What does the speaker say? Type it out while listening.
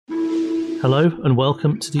Hello and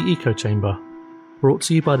welcome to the Eco Chamber, brought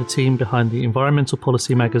to you by the team behind the environmental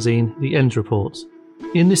policy magazine, The End Report.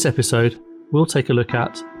 In this episode, we'll take a look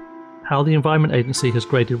at how the Environment Agency has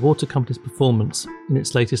graded water companies' performance in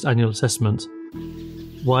its latest annual assessment,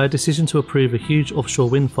 why a decision to approve a huge offshore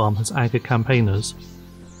wind farm has angered campaigners,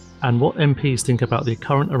 and what MPs think about the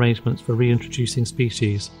current arrangements for reintroducing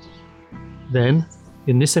species. Then,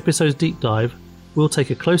 in this episode's deep dive, we'll take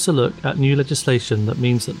a closer look at new legislation that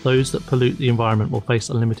means that those that pollute the environment will face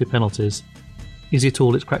unlimited penalties. Is it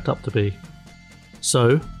all it's cracked up to be?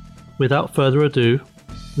 So, without further ado,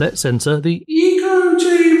 let's enter the Eco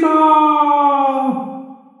Chamber!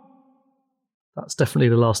 That's definitely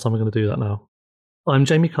the last time we're going to do that now. I'm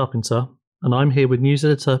Jamie Carpenter, and I'm here with news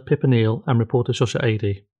editor Pippa Neal and reporter Shosha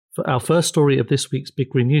Adi. For our first story of this week's Big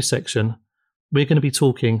Green News section, we're going to be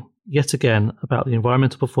talking yet again about the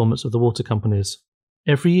environmental performance of the water companies.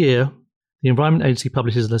 Every year, the Environment Agency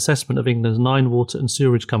publishes an assessment of England's 9 water and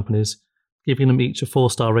sewerage companies, giving them each a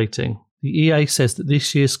 4-star rating. The EA says that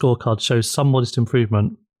this year's scorecard shows some modest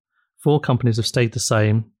improvement. 4 companies have stayed the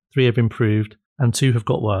same, 3 have improved, and 2 have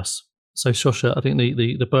got worse. So Shosha, I think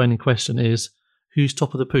the burning question is, who's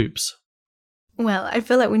top of the poops? Well, I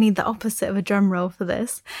feel like we need the opposite of a drum roll for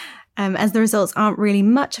this, as the results aren't really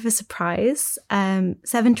much of a surprise.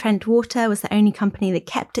 Severn Trent Water was the only company that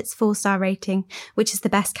kept its 4-star rating, which is the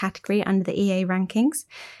best category under the EA rankings.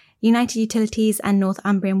 United Utilities and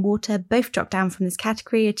Northumbrian Water both dropped down from this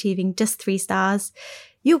category, achieving just 3 stars.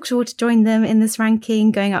 Yorkshire Water joined them in this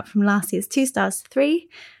ranking, going up from last year's 2 stars to 3.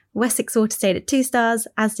 Wessex Water stayed at 2 stars,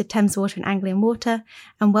 as did Thames Water and Anglian Water,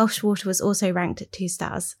 and Welsh Water was also ranked at 2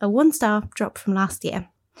 stars, a 1-star drop from last year.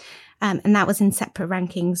 And that was in separate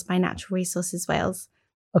rankings by Natural Resources Wales.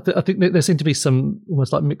 I think there seem to be some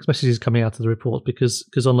almost like mixed messages coming out of the report because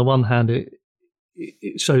on the one hand it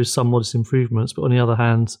shows some modest improvements, but on the other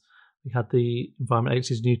hand we had the Environment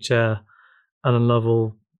Agency's new chair, Alan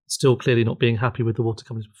Lovell, still clearly not being happy with the water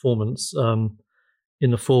company's performance. In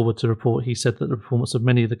the foreword to report, he said that the performance of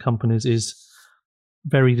many of the companies is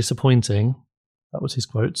very disappointing. That was his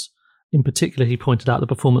quotes. In particular, he pointed out the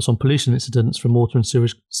performance on pollution incidents from water and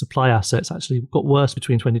sewage supply assets actually got worse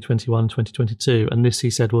between 2021 and 2022, and this, he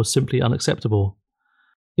said, was simply unacceptable.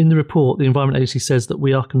 In the report, the Environment Agency says that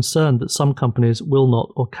we are concerned that some companies will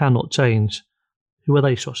not or cannot change. Who are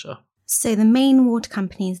they, Shosha? So the main water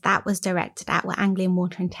companies that was directed at were Anglian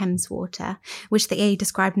Water and Thames Water, which the EA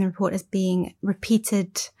described in the report as being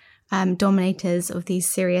repeated dominators of these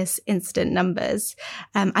serious incident numbers.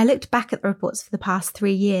 I looked back at the reports for the past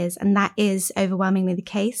 3 years, and that is overwhelmingly the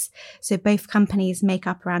case. So both companies make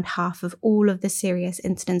up around half of all of the serious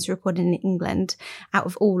incidents reported in England out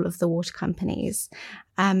of all of the water companies.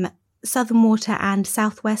 Southern Water and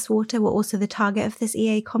South West Water were also the target of this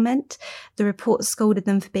EA comment. The report scolded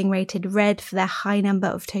them for being rated red for their high number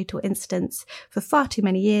of total incidents for far too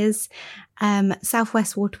many years. South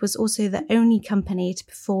West Water was also the only company to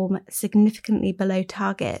perform significantly below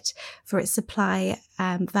target for its supply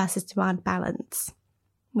versus demand balance,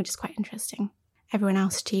 which is quite interesting. Everyone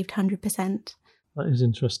else achieved 100%. That is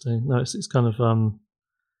interesting. No, it's kind of...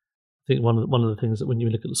 I think one of the things that when you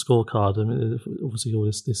look at the scorecard, I mean, obviously all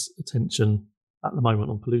this attention at the moment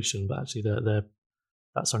on pollution, but actually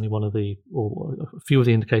that's only one of the, or a few of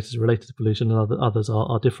the indicators related to pollution, and others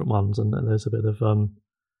are different ones, and there's a bit of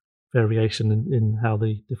variation in how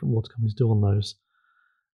the different water companies do on those.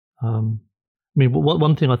 I mean,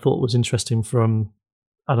 one thing I thought was interesting from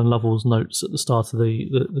Alan Lovell's notes at the start of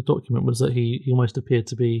the document was that he almost appeared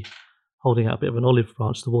to be holding out a bit of an olive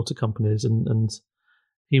branch to the water companies, and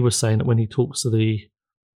he was saying that when he talks to the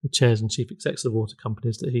chairs and chief execs of water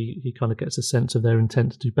companies, that he kind of gets a sense of their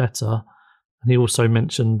intent to do better. And he also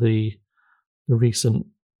mentioned the recent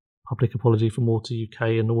public apology from Water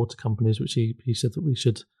UK and the water companies, which he said that we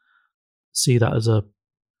should see that as a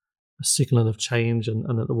signal of change and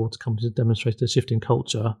that the water companies have demonstrated a shift in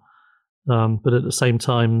culture. But at the same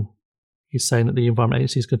time, he's saying that the Environment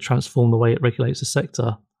Agency is going to transform the way it regulates the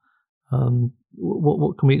sector.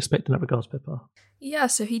 What can we expect in that regards, Pippa? Yeah,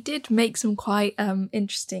 so he did make some quite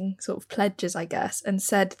interesting sort of pledges, I guess, and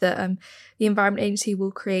said that the Environment Agency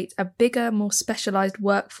will create a bigger, more specialised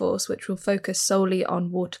workforce which will focus solely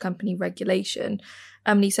on water company regulation.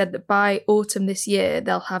 And he said that by autumn this year,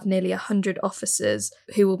 they'll have nearly 100 officers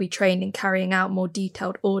who will be trained in carrying out more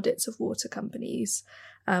detailed audits of water companies.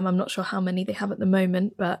 I'm not sure how many they have at the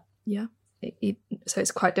moment, but yeah, so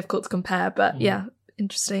it's quite difficult to compare, but yeah,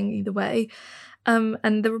 interesting either way.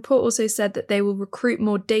 And the report also said that they will recruit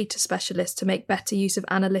more data specialists to make better use of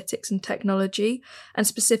analytics and technology, and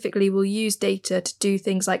specifically will use data to do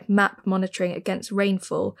things like map monitoring against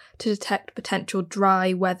rainfall to detect potential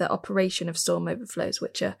dry weather operation of storm overflows,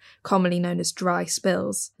 which are commonly known as dry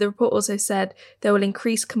spills. The report also said they will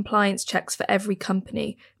increase compliance checks for every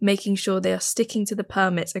company, making sure they are sticking to the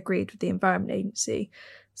permits agreed with the Environment Agency.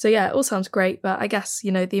 So yeah, it all sounds great, but I guess, the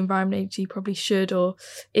Environment Agency probably should or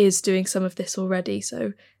is doing some of this already, so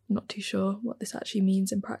I'm not too sure what this actually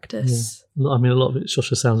means in practice. Yeah. I mean, a lot of it,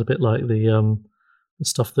 Shosha, sounds a bit like the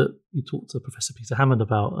stuff that you talked to Professor Peter Hammond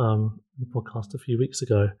about in the podcast a few weeks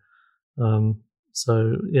ago.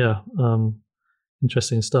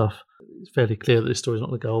 Interesting stuff. It's fairly clear that this story is not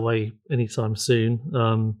going to go away anytime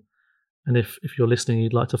soon. And if you're listening,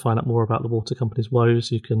 you'd like to find out more about the water company's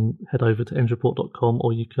woes, you can head over to endsreport.com,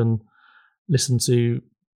 or you can listen to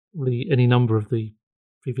really any number of the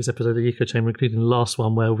previous episodes of the Eco Chamber, including the last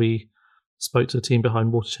one where we spoke to the team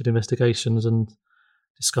behind Watershed Investigations and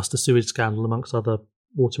discussed the sewage scandal, amongst other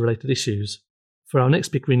water-related issues. For our next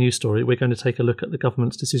big Green News story, we're going to take a look at the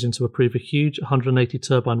government's decision to approve a huge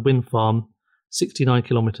 180-turbine wind farm 69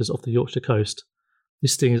 kilometres off the Yorkshire coast.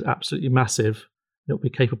 This thing is absolutely massive. It will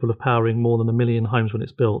be capable of powering more than 1 million homes when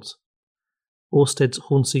it's built. Ørsted's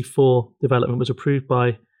Hornsea 4 development was approved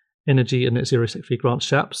by Energy and Net Zero Secretary Grant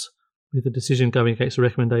Shapps, with the decision going against the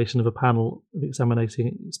recommendation of a panel of examining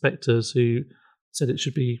inspectors who said it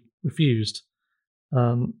should be refused.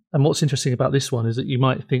 And what's interesting about this one is that you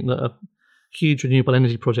might think that a huge renewable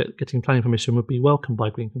energy project getting planning permission would be welcomed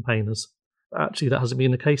by green campaigners. But actually, that hasn't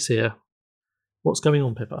been the case here. What's going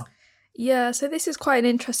on, Pippa? Yeah, so this is quite an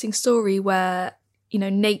interesting story where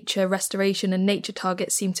nature restoration and nature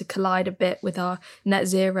targets seem to collide a bit with our net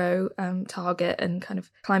zero target and kind of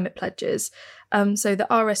climate pledges. So the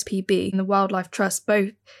RSPB and the Wildlife Trust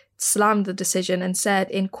both slammed the decision and said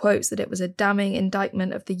in quotes that it was a damning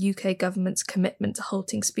indictment of the UK government's commitment to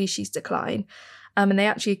halting species decline. And they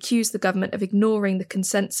actually accused the government of ignoring the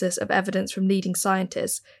consensus of evidence from leading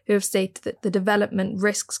scientists who have stated that the development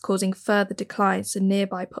risks causing further declines to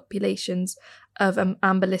nearby populations of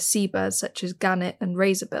amberlist seabirds such as gannet and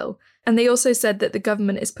razorbill. And they also said that the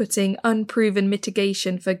government is putting unproven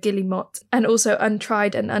mitigation for guillemot and also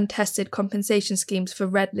untried and untested compensation schemes for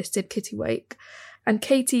red-listed kittiwake. And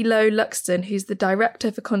Katie Lowe-Luxton, who's the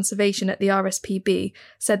Director for Conservation at the RSPB,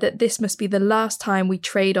 said that this must be the last time we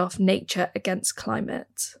trade off nature against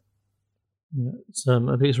climate. Yeah,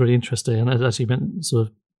 I think it's really interesting. And as you sort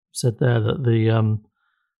of said there, that the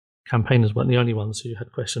campaigners weren't the only ones who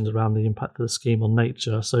had questions around the impact of the scheme on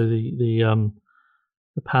nature. So the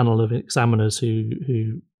panel of examiners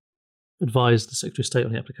who advised the Secretary of State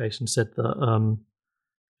on the application said that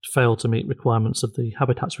failed to meet requirements of the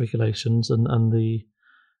habitats regulations, and the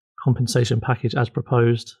compensation package as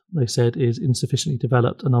proposed, they said, is insufficiently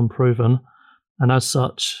developed and unproven. And as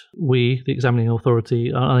such, we, the examining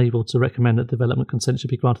authority, are unable to recommend that development consent should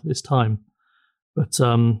be granted this time. But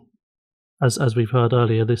as we've heard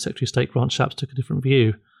earlier, the Secretary of State, Grant Shapps, took a different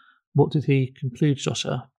view. What did he conclude,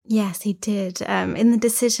 Joshua? Yes, he did. In the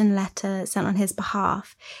decision letter sent on his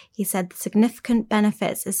behalf, he said the significant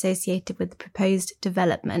benefits associated with the proposed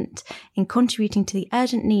development in contributing to the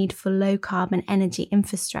urgent need for low-carbon energy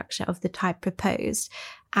infrastructure of the type proposed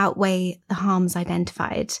outweigh the harms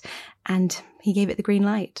identified, and he gave it the green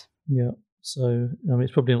light. Yeah, so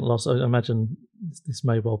it's probably not lost. I imagine this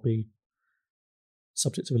may well be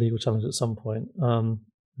subject to a legal challenge at some point.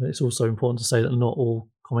 It's also important to say that not all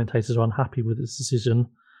commentators are unhappy with this decision.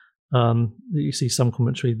 You see some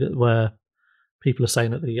commentary where people are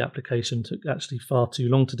saying that the application took actually far too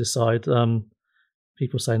long to decide.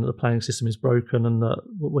 People are saying that the planning system is broken, and that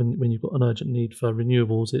when you've got an urgent need for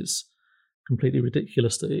renewables, it's completely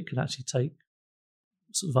ridiculous that it can actually take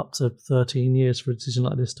sort of up to 13 years for a decision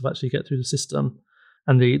like this to actually get through the system.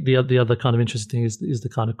 And the other kind of interesting thing is the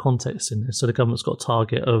kind of context in this. So the government's got a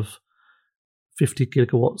target of 50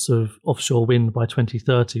 gigawatts of offshore wind by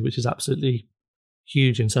 2030, which is absolutely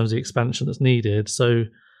huge in terms of the expansion that's needed. So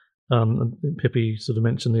Pippi sort of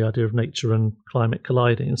mentioned the idea of nature and climate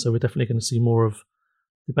colliding, and so we're definitely going to see more of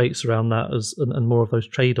debates around that and more of those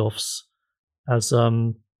trade-offs as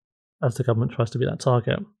the government tries to beat that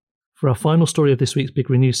target. For our final story of this week's Big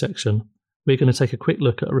Renew section, we're going to take a quick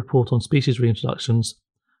look at a report on species reintroductions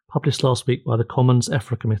published last week by the Commons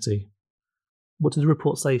EFRA Committee. What did the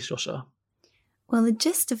report say, Shosha? Well, the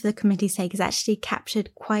gist of the committee's take is actually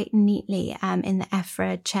captured quite neatly in the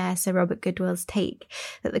EFRA chair, Sir Robert Goodwill's take,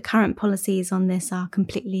 that the current policies on this are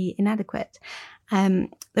completely inadequate. The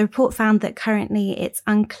report found that currently it's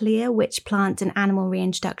unclear which plant and animal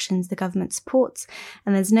reintroductions the government supports,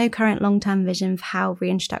 and there's no current long-term vision for how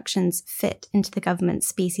reintroductions fit into the government's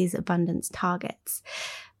species abundance targets.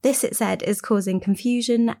 This, it said, is causing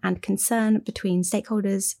confusion and concern between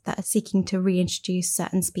stakeholders that are seeking to reintroduce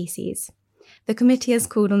certain species. The committee has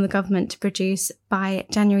called on the government to produce, by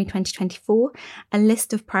January 2024, a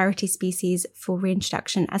list of priority species for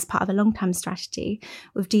reintroduction as part of a long-term strategy,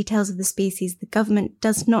 with details of the species the government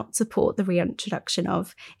does not support the reintroduction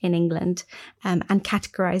of in England, and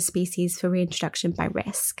categorise species for reintroduction by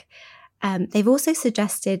risk. They've also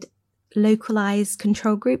suggested localised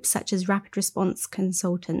control groups such as rapid response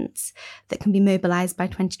consultants that can be mobilised by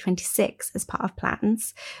 2026 as part of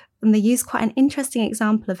plans. And they use quite an interesting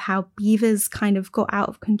example of how beavers kind of got out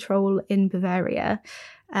of control in Bavaria,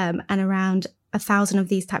 and around 1,000 of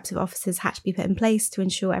these types of officers had to be put in place to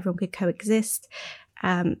ensure everyone could coexist.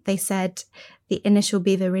 They said the initial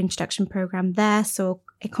beaver reintroduction programme there saw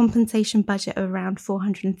a compensation budget of around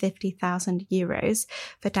 €450,000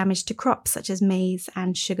 for damage to crops such as maize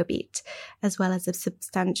and sugar beet, as well as a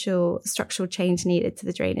substantial structural change needed to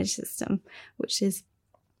the drainage system, which is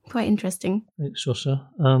quite interesting. Thanks, Shosha.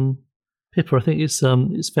 Pippa, I think it's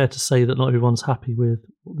fair to say that not everyone's happy with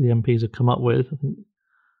what the MPs have come up with. I think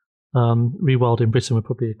Rewilding Britain would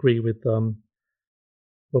probably agree with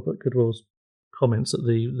Robert Goodwill's comments that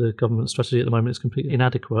the government strategy at the moment is completely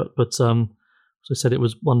inadequate. But as I said, it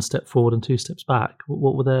was one step forward and two steps back.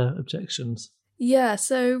 What were their objections? Yeah,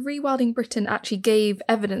 so Rewilding Britain actually gave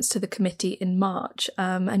evidence to the committee in March,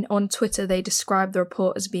 and on Twitter they described the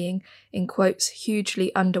report as being, in quotes,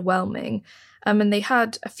 hugely underwhelming. And they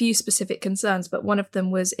had a few specific concerns, but one of them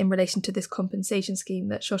was in relation to this compensation scheme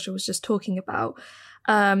that Shosha was just talking about.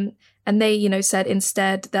 And they, said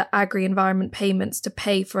instead that agri-environment payments to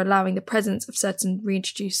pay for allowing the presence of certain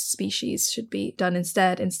reintroduced species should be done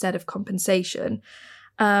instead of compensation.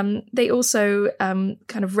 They also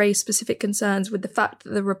kind of raised specific concerns with the fact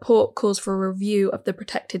that the report calls for a review of the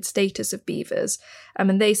protected status of beavers.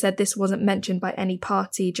 And they said this wasn't mentioned by any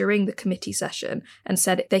party during the committee session, and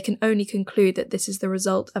said they can only conclude that this is the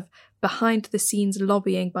result of behind-the-scenes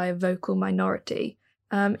lobbying by a vocal minority.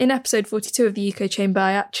 In episode 42 of the Eco Chamber,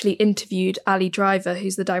 I actually interviewed Ali Driver,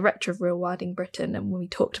 who's the director of Rewilding Britain, and we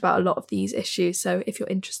talked about a lot of these issues. So if you're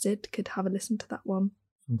interested, could have a listen to that one.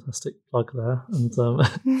 Fantastic plug there, and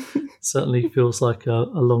certainly feels like a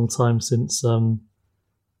long time since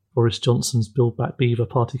Boris Johnson's Build Back Beaver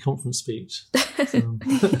party conference speech.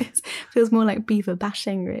 It feels more like beaver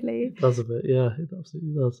bashing, really. It does a bit, yeah, it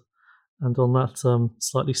absolutely does. And on that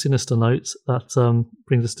slightly sinister note, that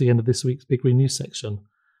brings us to the end of this week's Big Green News section.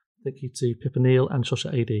 Thank you to Pippa Neal and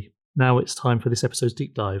Shosha Ady. Now it's time for this episode's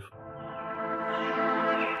deep dive.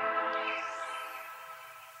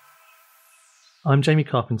 I'm Jamie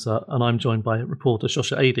Carpenter, and I'm joined by reporter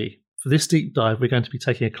Shosha Ady. For this deep dive, we're going to be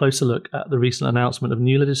taking a closer look at the recent announcement of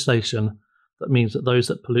new legislation that means that those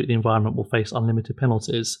that pollute the environment will face unlimited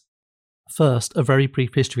penalties. First, a very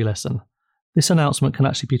brief history lesson. This announcement can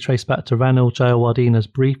actually be traced back to Ranil Jayawardena's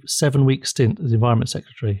brief 7-week stint as Environment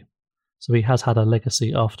Secretary, so he has had a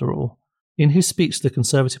legacy after all. In his speech to the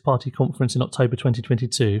Conservative Party conference in October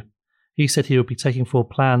 2022, he said he would be taking forward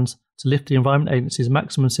plans to lift the Environment Agency's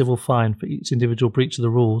maximum civil fine for each individual breach of the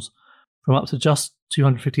rules from up to just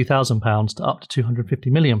 £250,000 to up to £250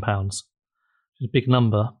 million, which is a big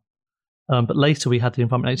number. But later we had the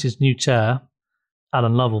Environment Agency's new chair,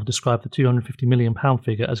 Alan Lovell, described the £250 million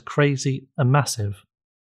figure as crazy and massive.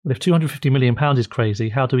 But if £250 million is crazy,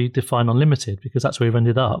 how do we define unlimited? Because that's where we've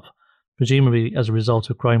ended up, presumably as a result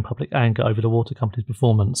of growing public anger over the water company's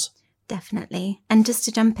performance. Definitely. And just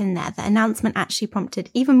to jump in there, the announcement actually prompted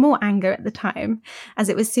even more anger at the time, as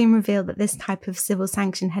it was soon revealed that this type of civil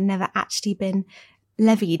sanction had never actually been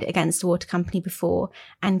levied against a water company before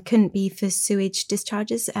and couldn't be for sewage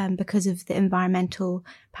discharges because of the environmental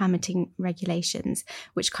permitting regulations,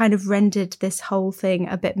 which kind of rendered this whole thing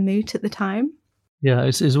a bit moot at the time. Yeah,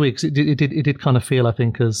 it's weird, 'cause it did kind of feel, I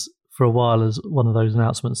think, as for a while as one of those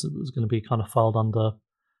announcements that was going to be kind of filed under,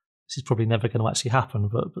 this is probably never going to actually happen,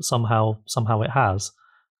 but somehow it has.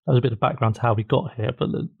 That was a bit of background to how we got here, but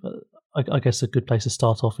I guess a good place to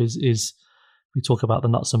start off is we talk about the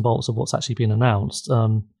nuts and bolts of what's actually been announced.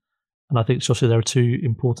 And I think, Shosha, there are two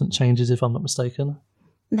important changes, if I'm not mistaken.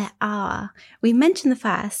 There are. We mentioned the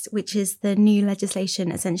first, which is the new legislation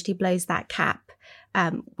essentially blows that cap,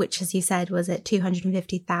 which, as you said, was at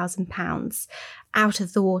 £250,000. out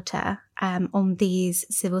of the water on these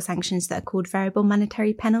civil sanctions that are called variable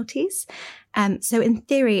monetary penalties. So in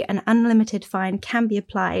theory, an unlimited fine can be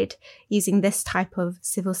applied using this type of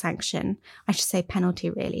civil sanction. I should say penalty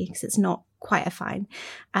really, because it's not quite a fine.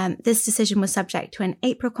 This decision was subject to an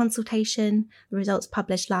April consultation, the results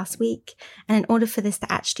published last week. And in order for this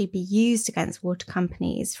to actually be used against water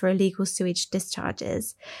companies for illegal sewage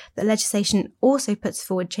discharges, the legislation also puts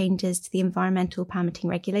forward changes to the Environmental Permitting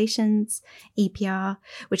Regulations, EPR,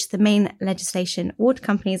 which is the main legislation water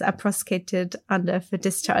companies are prosecuted under for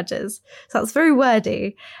discharges. So that's very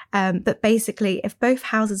wordy. But basically, if both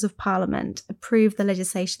houses of Parliament approve the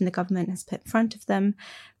legislation the government has put in front of them,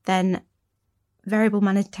 then variable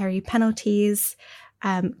monetary penalties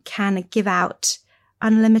can give out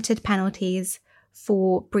unlimited penalties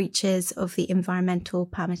for breaches of the environmental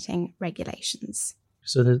permitting regulations.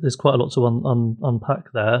 So there's quite a lot to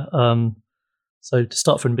unpack there. So to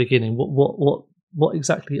start from the beginning, what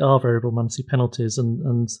exactly are variable monetary penalties,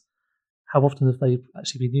 and how often have they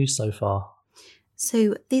actually been used so far?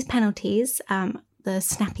 So these penalties, the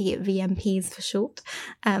snappy VMPs for short,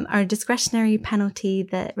 are a discretionary penalty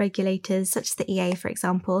that regulators, such as the EA, for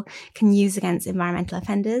example, can use against environmental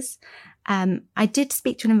offenders. I did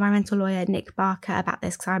speak to an environmental lawyer, Nick Barker, about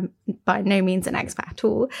this because I'm by no means an expert at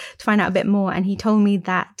all, to find out a bit more. And he told me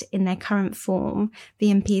that in their current form,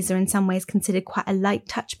 VMPs are in some ways considered quite a light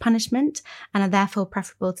touch punishment and are therefore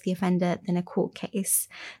preferable to the offender than a court case.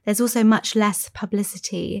 There's also much less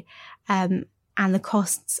publicity, and the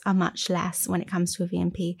costs are much less when it comes to a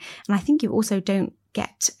VMP. And I think you also don't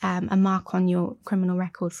get a mark on your criminal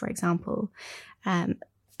record, for example.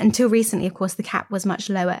 Until recently, of course, the cap was much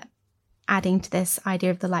lower, adding to this idea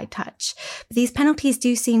of the light touch. But these penalties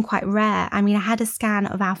do seem quite rare. I mean, I had a scan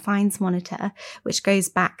of our fines monitor, which goes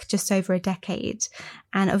back just over a decade.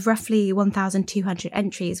 And of roughly 1,200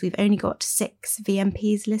 entries, we've only got 6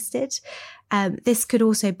 VMPs listed. This could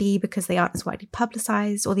also be because they aren't as widely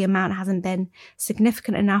publicised, or the amount hasn't been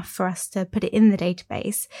significant enough for us to put it in the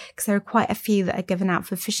database, because there are quite a few that are given out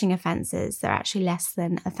for fishing offences that are actually less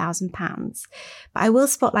than £1,000. But I will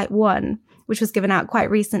spotlight one, which was given out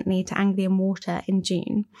quite recently to Anglian Water in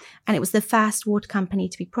June, and it was the first water company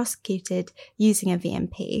to be prosecuted using a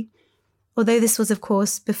VMP. Although this was, of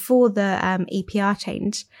course, before the EPR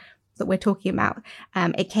change that we're talking about,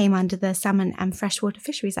 it came under the Salmon and Freshwater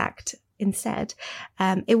Fisheries Act instead.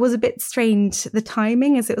 It was a bit strange, the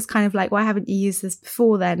timing, as it was kind of like, why haven't you used this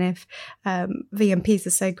before then if VMPs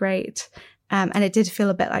are so great? And it did feel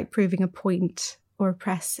a bit like proving a point or a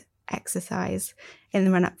press exercise in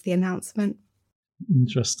the run-up to the announcement.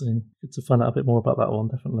 Interesting. Good to find out a bit more about that one,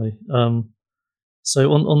 definitely.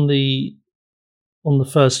 So on the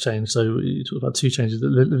first change, so you talked about 2 changes,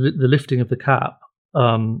 the lifting of the cap,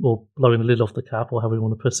 or blowing the lid off the cap, or however you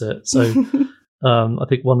want to put it. So I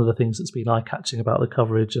think one of the things that's been eye-catching about the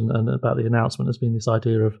coverage and about the announcement has been this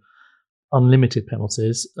idea of unlimited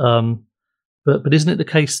penalties. But isn't it the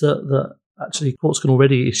case that actually courts can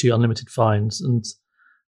already issue unlimited fines?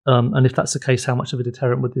 And if that's the case, how much of a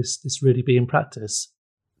deterrent would this really be in practice?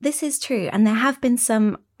 This is true, and there have been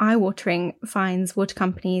some eye-watering fines water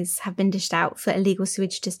companies have been dished out for illegal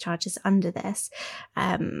sewage discharges under this.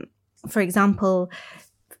 For example,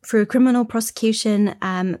 through a criminal prosecution,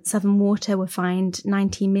 Southern Water were fined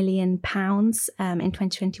 £90 million in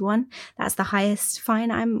 2021. That's the highest fine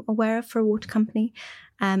I'm aware of for a water company.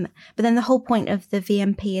 But then the whole point of the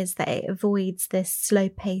VMP is that it avoids this slow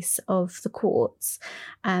pace of the courts,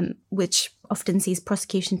 which often sees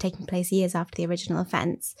prosecution taking place years after the original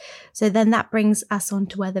offence. So then that brings us on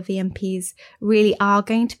to whether VMPs really are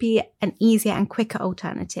going to be an easier and quicker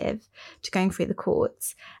alternative to going through the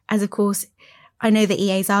courts. As of course, I know the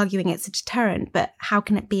EA is arguing it's a deterrent, but how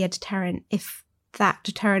can it be a deterrent if that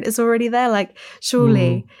deterrent is already there? Like,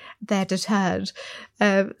 surely they're deterred.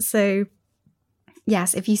 So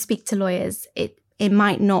yes, if you speak to lawyers, it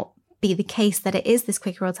might not be the case that it is this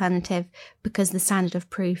quicker alternative because the standard of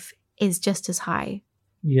proof is just as high.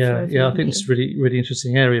 Yeah, I think it's a really, really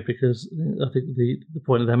interesting area, because I think the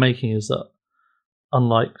point that they're making is that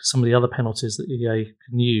unlike some of the other penalties that EA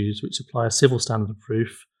can use, which apply a civil standard of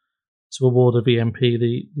proof, to award a VMP,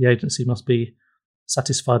 the agency must be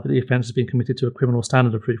satisfied that the offence has been committed to a criminal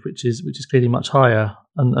standard of proof, which is clearly much higher,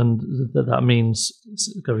 and that means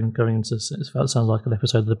going into, it sounds like an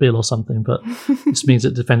episode of The Bill or something, but this means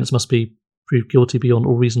that defendants must be proved guilty beyond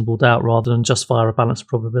all reasonable doubt rather than just via a balance of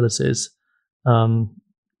probabilities,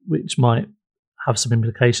 which might have some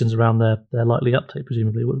implications around their likely uptake,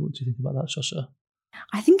 presumably. What do you think about that, Shosha?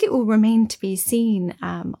 I think it will remain to be seen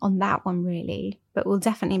on that one, really, but we'll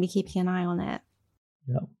definitely be keeping an eye on it.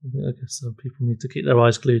 Yeah, I guess people need to keep their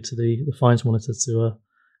eyes glued to the fines monitor to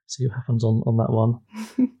see what happens on that one.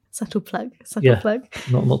 Subtle plug.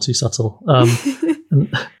 Not too subtle.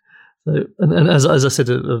 and as I said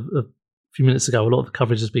a few minutes ago, a lot of the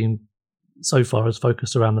coverage has been so far has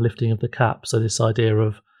focused around the lifting of the cap. So this idea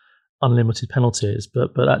of unlimited penalties,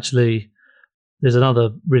 but actually there's another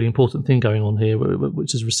really important thing going on here,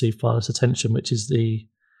 which has received far less attention, which is the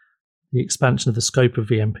expansion of the scope of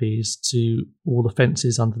VMPs to all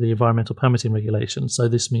offences under the environmental permitting regulation. So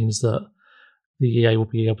this means that the EA will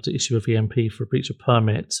be able to issue a VMP for a breach of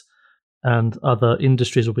permit, and other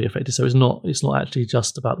industries will be affected. So it's not actually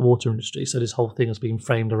just about the water industry. So this whole thing has been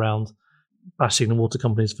framed around bashing the water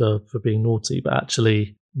companies for being naughty, but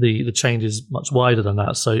actually the change is much wider than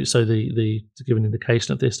that. So to give an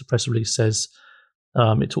indication of this, the press release says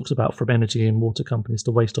it talks about from energy and water companies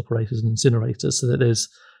to waste operators and incinerators, so that there's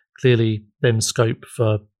clearly then scope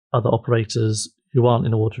for other operators who aren't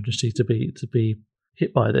in the water industry to be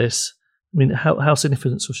hit by this. I mean, how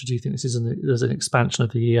significant do you think this is as an expansion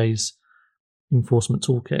of the EA's enforcement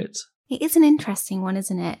toolkit? It is an interesting one,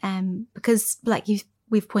 isn't it? Because like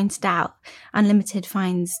we've pointed out, unlimited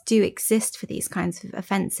fines do exist for these kinds of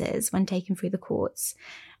offences when taken through the courts.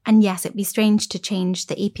 And yes, it'd be strange to change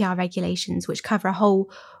the EPR regulations, which cover a whole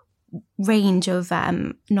range of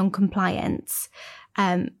non-compliance,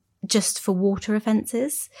 just for water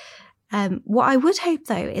offences. What I would hope,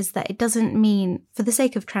 though, is that it doesn't mean, for the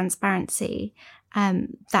sake of transparency,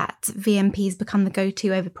 that VMPs become the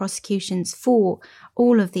go-to over prosecutions for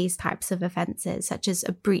all of these types of offences, such as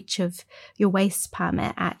a breach of your waste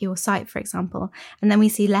permit at your site, for example. And then we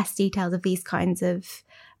see less details of these kinds of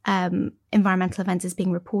environmental offences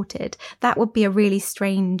being reported. That would be a really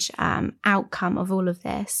strange outcome of all of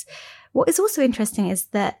this. What is also interesting is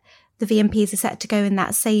that the VMPs are set to go in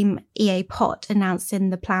that same EA pot announced in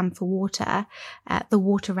the plan for water, the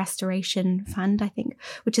Water Restoration Fund, I think,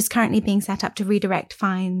 which is currently being set up to redirect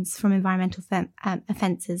fines from environmental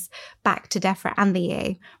offences back to DEFRA and the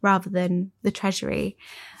EA rather than the Treasury.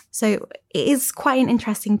 So it is quite an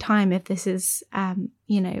interesting time if this is,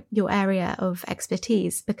 your area of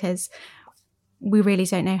expertise, because we really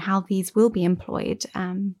don't know how these will be employed.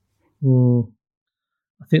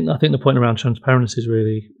 I think the point around transparency is a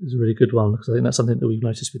really good one, because I think that's something that we've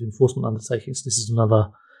noticed with enforcement undertakings. This is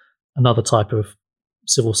another type of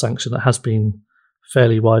civil sanction that has been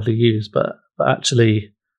fairly widely used, but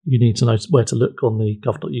actually you need to know where to look on the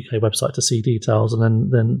gov.uk website to see details,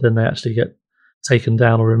 and then they actually get taken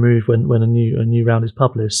down or removed when a new round is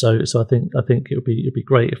published. So I think it would be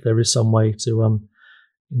great if there is some way to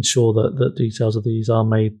ensure that details of these are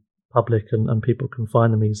made public and people can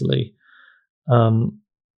find them easily.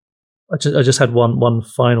 I just had one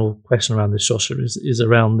final question around this, Joshua, is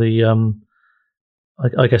around the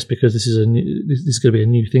I guess because this is going to be a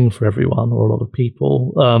new thing for everyone or a lot of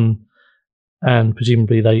people, and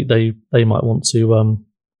presumably they might want to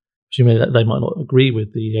presumably they might not agree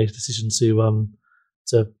with the EA's decision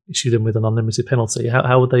to issue them with an unlimited penalty.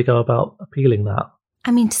 How would they go about appealing that?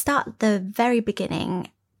 I mean, to start at the very beginning,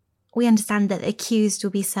 we understand that the accused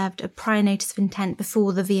will be served a prior notice of intent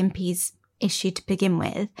before the VMP's issued to begin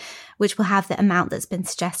with, which will have the amount that's been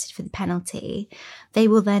suggested for the penalty. They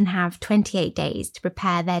will then have 28 days to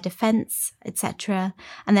prepare their defence, etc.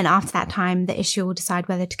 And then after that time, the issuer will decide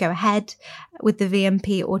whether to go ahead with the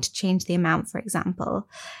VMP or to change the amount, for example.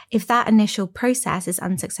 If that initial process is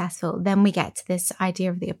unsuccessful, then we get to this idea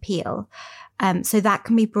of the appeal. So that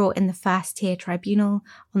can be brought in the first tier tribunal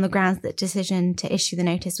on the grounds that decision to issue the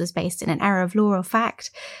notice was based in an error of law or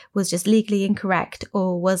fact, was just legally incorrect,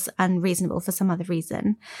 or was unreasonable for some other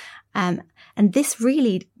reason. And this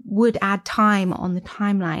really would add time on the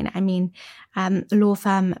timeline. I mean, law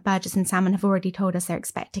firm Burgess and Salmon have already told us they're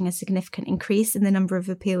expecting a significant increase in the number of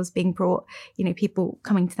appeals being brought, people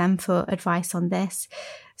coming to them for advice on this.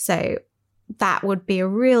 So that would be a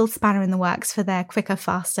real spanner in the works for their quicker,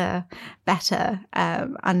 faster, better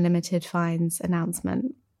unlimited fines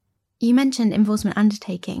announcement. You mentioned enforcement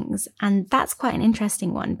undertakings, and that's quite an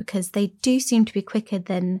interesting one because they do seem to be quicker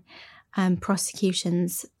than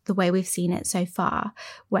prosecutions, the way we've seen it so far,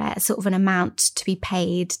 where sort of an amount to be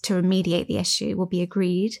paid to remediate the issue will be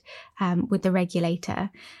agreed with the regulator.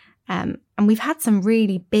 And And we've had some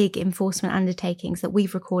really big enforcement undertakings that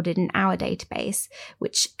we've recorded in our database,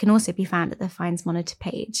 which can also be found at the Fines Monitor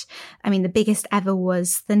page. I mean, the biggest ever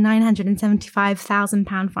was the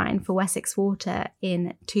 £975,000 fine for Wessex Water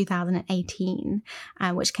in 2018,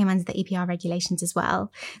 which came under the EPR regulations as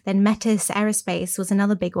well. Then Metis Aerospace was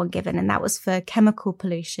another big one given, and that was for chemical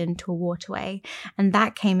pollution to a waterway. And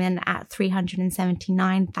that came in at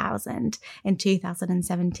 £379,000 in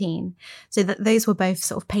 2017. So that those were both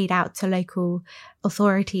sort of paid out to local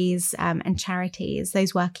authorities and charities,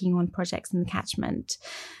 those working on projects in the catchment.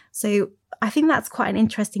 So I think that's quite an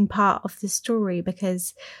interesting part of the story,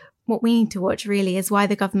 because what we need to watch really is why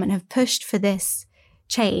the government have pushed for this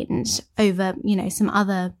change over, some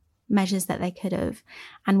other measures that they could have,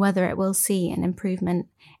 and whether it will see an improvement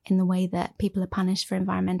in the way that people are punished for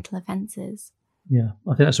environmental offences. Yeah,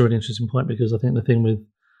 I think that's a really interesting point, because I think the thing with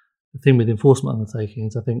enforcement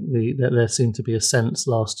undertakings, I think that there seemed to be a sense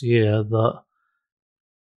last year that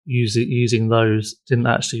using those didn't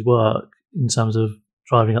actually work in terms of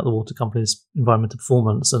driving up the water company's environmental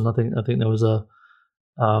performance. And I think there was a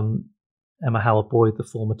Emma Howard-Boyd, the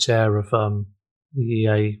former chair of the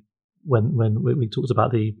EA, when we talked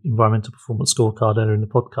about the environmental performance scorecard earlier in the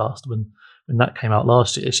podcast, when that came out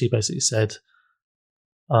last year, she basically said,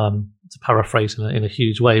 to paraphrase in a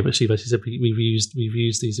huge way, but she basically said we've used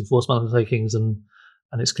these enforcement undertakings and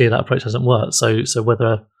it's clear that approach hasn't worked. So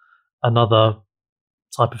whether another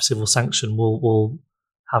type of civil sanction will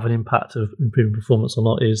have an impact of improving performance or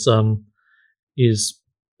not is a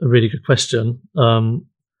really good question. And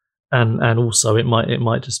also it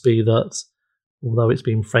might just be that although it's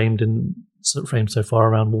been framed so far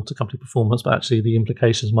around water company performance, but actually the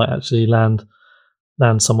implications might actually land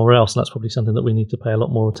somewhere else, and that's probably something that we need to pay a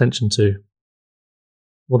lot more attention to.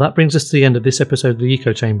 Well, that brings us to the end of this episode of the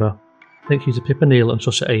Eco Chamber. Thank you to Pippa Neal and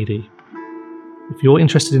Shosha Ady. If you're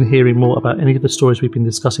interested in hearing more about any of the stories we've been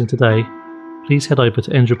discussing today, please head over to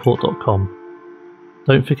endsreport.com.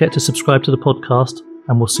 Don't forget to subscribe to the podcast,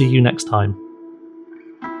 and we'll see you next time.